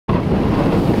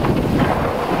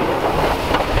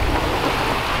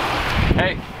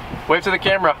Wave to the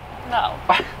camera. No.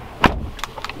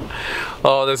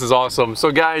 Oh, this is awesome.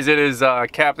 So guys, it is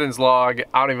Captain's Log.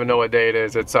 I don't even know what day it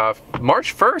is. It's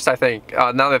March 1st, I think,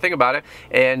 now that I think about it.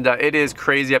 And it is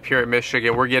crazy up here in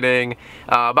Michigan. We're getting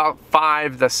about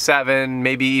 5 to 7,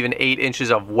 maybe even 8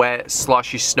 inches of wet,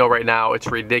 slushy snow right now. It's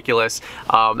ridiculous.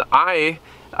 I'm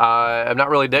not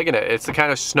really digging it. It's the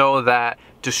kind of snow that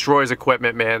destroys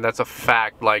equipment, man. That's a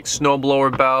fact. Like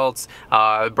snowblower belts,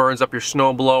 burns up your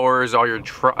snow blowers, all your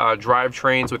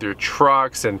drivetrains with your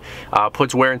trucks, and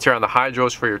puts wear and tear on the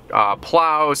hydros for your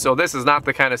plows. So this is not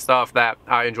the kind of stuff that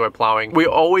I enjoy plowing. We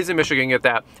always in Michigan get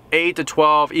that 8 to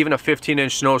 12, even a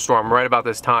 15-inch snowstorm right about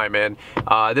this time, and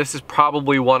this is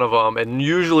probably one of them, and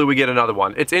usually we get another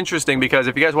one. It's interesting because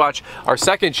if you guys watch our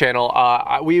second channel,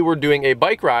 we were doing a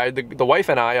bike ride, the wife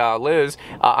and I, Liz,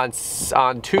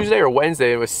 on Tuesday or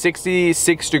Wednesday. It was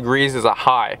 66 degrees as a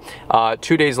high.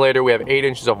 2 days later, we have 8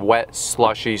 inches of wet,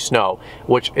 slushy snow,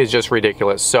 which is just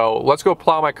ridiculous. So let's go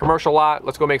plow my commercial lot.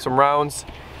 Let's go make some rounds.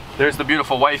 There's the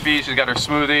beautiful wifey. She's got her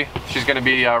smoothie. She's gonna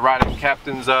be riding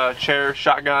Captain's chair,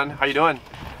 shotgun. How you doing?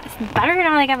 It's better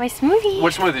now that I got my smoothie.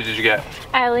 Which smoothie did you get?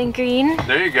 Island green.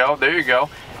 There you go, there you go.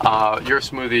 You're a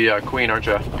smoothie queen, aren't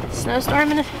you?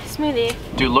 Snowstorm and a smoothie.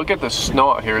 Dude, look at the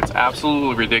snow out here. It's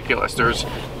absolutely ridiculous. There's,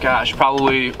 gosh,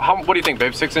 probably, what do you think,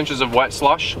 babe? 6 inches of wet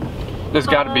slush? There's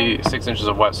got to be 6 inches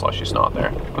of wet slushy snow out there.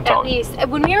 I'm telling you. At least.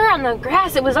 When we were on the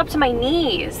grass, it was up to my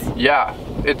knees. Yeah,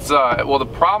 it's, well, the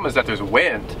problem is that there's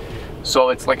wind. So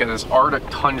it's like this Arctic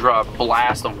tundra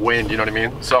blast of wind, you know what I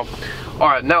mean? So, all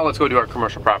right, now let's go do our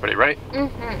commercial property, right?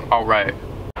 Mm-hmm. All right.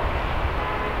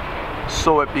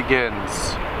 So it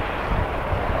begins.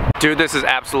 Dude, this is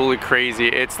absolutely crazy.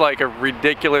 It's like a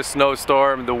ridiculous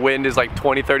snowstorm. The wind is like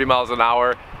 20, 30 miles an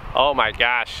hour. Oh my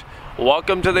gosh.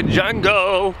 Welcome to the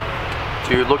jungle.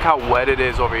 Dude, look how wet it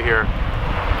is over here.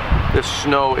 This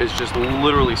snow is just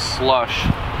literally slush.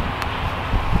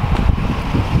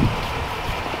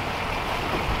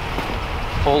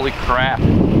 Holy crap.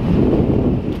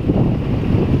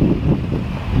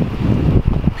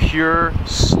 Pure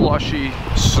slushy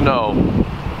snow.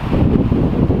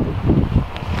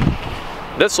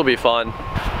 This will be fun.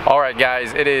 All right,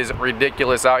 guys, it is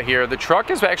ridiculous out here. The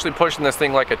truck is actually pushing this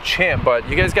thing like a champ, but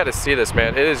you guys got to see this,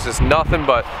 man. It is just nothing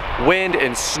but wind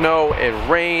and snow and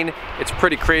rain. It's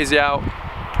pretty crazy out.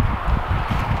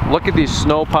 Look at these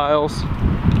snow piles.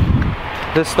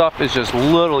 This stuff is just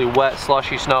literally wet,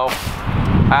 slushy snow.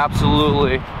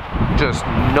 Absolutely just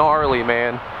gnarly,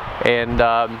 man. And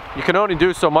you can only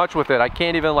do so much with it. I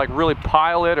can't even like really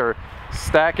pile it or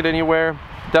stack it anywhere.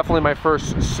 Definitely my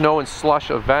first snow and slush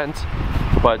event,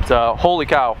 but holy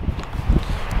cow.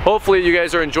 Hopefully you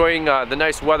guys are enjoying the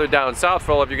nice weather down south.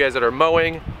 For all of you guys that are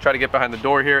mowing, try to get behind the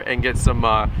door here and get some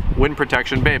wind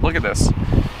protection. Babe, look at this.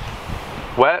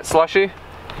 Wet, slushy.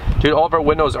 Dude, all of our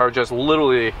windows are just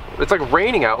literally, it's like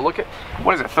raining out. Look at,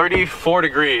 what is it, 34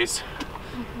 degrees.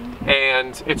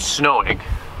 And it's snowing.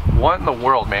 What in the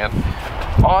world, man?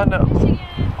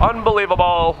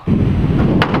 Unbelievable.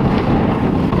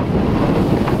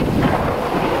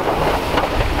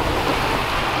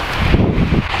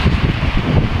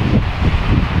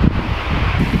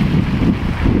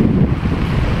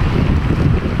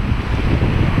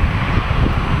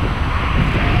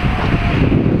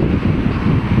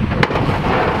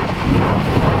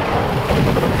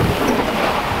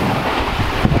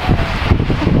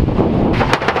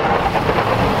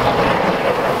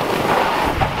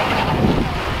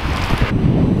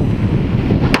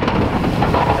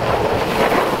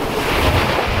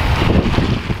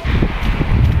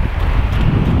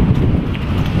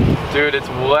 Dude, it's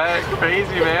wet,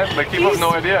 crazy, man. Like people have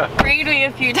no idea. Sprayed me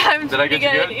a few times. Did I get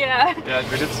you good? Yeah. Yeah,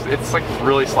 dude, it's like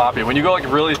really sloppy. When you go like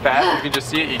really fast, you can just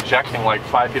see it ejecting like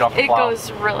 5 feet off the plow. It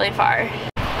goes really far.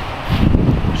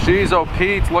 Jeez, oh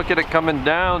Pete, look at it coming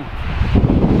down.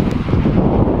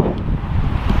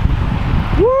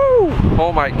 Woo!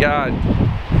 Oh my God.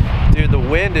 Dude, the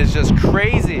wind is just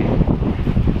crazy.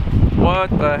 What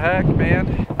the heck,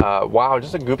 man? Wow,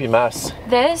 just a goopy mess.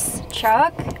 This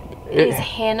truck is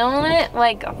handling it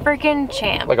like a freaking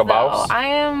champ. Like a mouse? I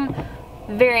am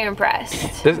very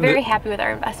impressed. Very happy with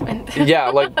our investment. Yeah,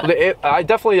 like I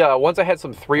definitely once I had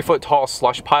some 3-foot tall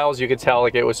slush piles, you could tell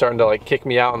like it was starting to like kick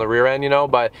me out on the rear end, you know.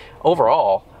 But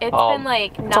overall, it's been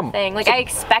like nothing. Like I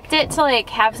expect it to like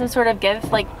have some sort of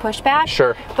give, like pushback.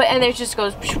 Sure. But and it just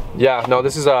goes. Yeah, no,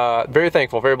 this is very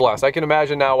thankful, very blessed. I can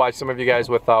imagine now why some of you guys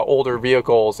with older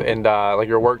vehicles and like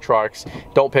your work trucks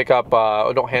don't pick up,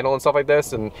 don't handle and stuff like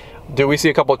this. And do we see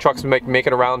a couple of trucks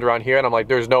making around here? And I'm like,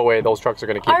 there's no way those trucks are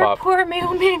going to keep up. Our poor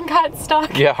mailman got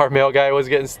stuck. Yeah, our mail guy was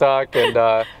getting stuck,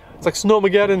 and It's like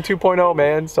Snowmageddon 2.0,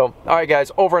 man. So, all right,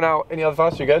 guys, over and out. Any other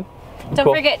thoughts? You good?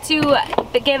 Don't forget to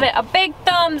give it a big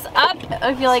thumbs up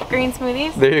if you like green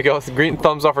smoothies. There you go. Green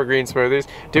thumbs up for green smoothies.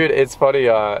 Dude, it's funny.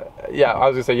 Yeah, I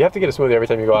was gonna say, you have to get a smoothie every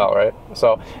time you go out, right?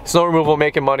 So, snow removal,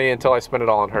 making money until I spend it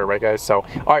all on her, right, guys? So,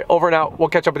 all right, over and out. We'll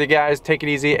catch up with you guys. Take it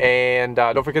easy, and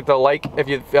don't forget to like if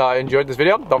you enjoyed this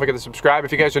video. Don't forget to subscribe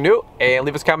if you guys are new, and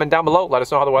leave us a comment down below. Let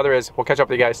us know how the weather is. We'll catch up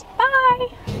with you guys. Bye.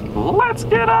 Let's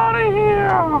get out of here.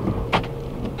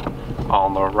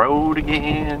 On the road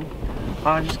again.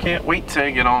 I just can't wait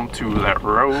to get onto that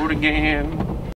road again.